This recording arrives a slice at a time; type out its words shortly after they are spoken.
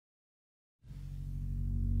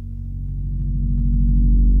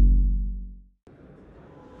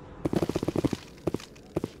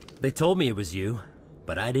They told me it was you,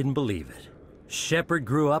 but I didn't believe it. Shepard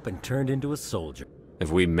grew up and turned into a soldier.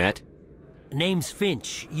 Have we met? Name's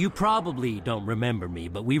Finch. You probably don't remember me,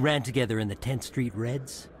 but we ran together in the 10th Street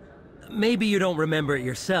Reds. Maybe you don't remember it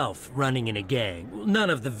yourself, running in a gang. None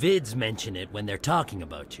of the vids mention it when they're talking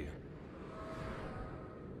about you.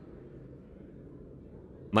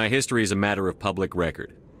 My history is a matter of public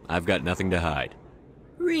record. I've got nothing to hide.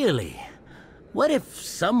 Really? What if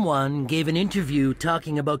someone gave an interview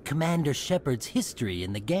talking about Commander Shepard's history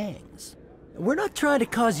in the gangs? We're not trying to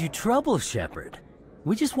cause you trouble, Shepard.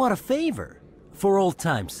 We just want a favor, for old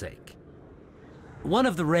time's sake. One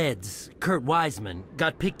of the Reds, Curt Weisman,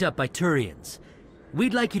 got picked up by turians.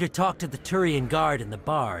 We'd like you to talk to the turian guard in the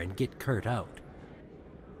bar and get Curt out.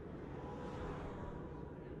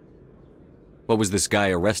 What was this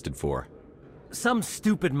guy arrested for? Some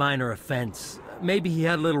stupid minor offense. Maybe he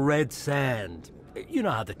had a little red sand. You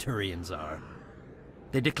know how the turians are.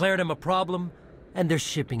 They declared him a problem, and they're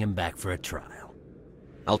shipping him back for a trial.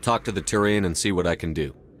 I'll talk to the Turian and see what I can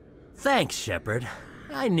do. Thanks, Shepard.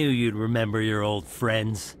 I knew you'd remember your old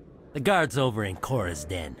friends. The guard's over in Chora's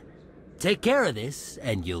den. Take care of this,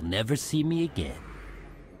 and you'll never see me again.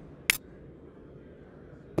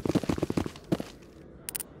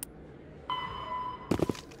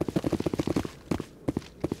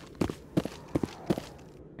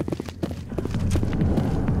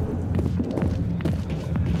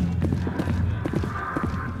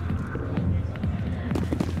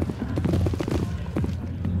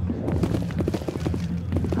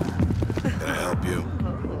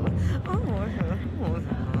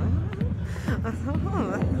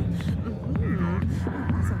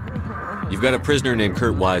 You've got a prisoner named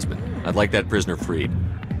Curt Weisman. I'd like that prisoner freed.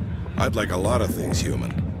 I'd like a lot of things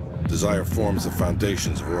human. Desire forms the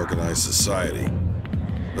foundations of organized society.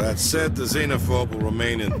 That said, the xenophobe will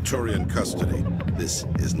remain in Turian custody. This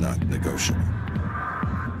is not negotiable.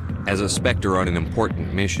 As a Spectre on an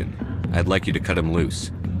important mission, I'd like you to cut him loose.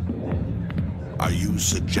 Are you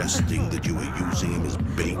suggesting that you are using him as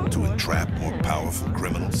bait to entrap more powerful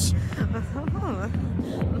criminals?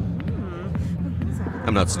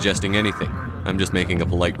 I'm not suggesting anything. I'm just making a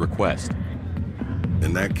polite request.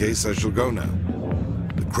 In that case, I shall go now.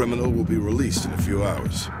 The criminal will be released in a few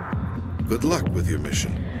hours. Good luck with your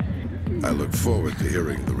mission. I look forward to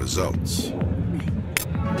hearing the results.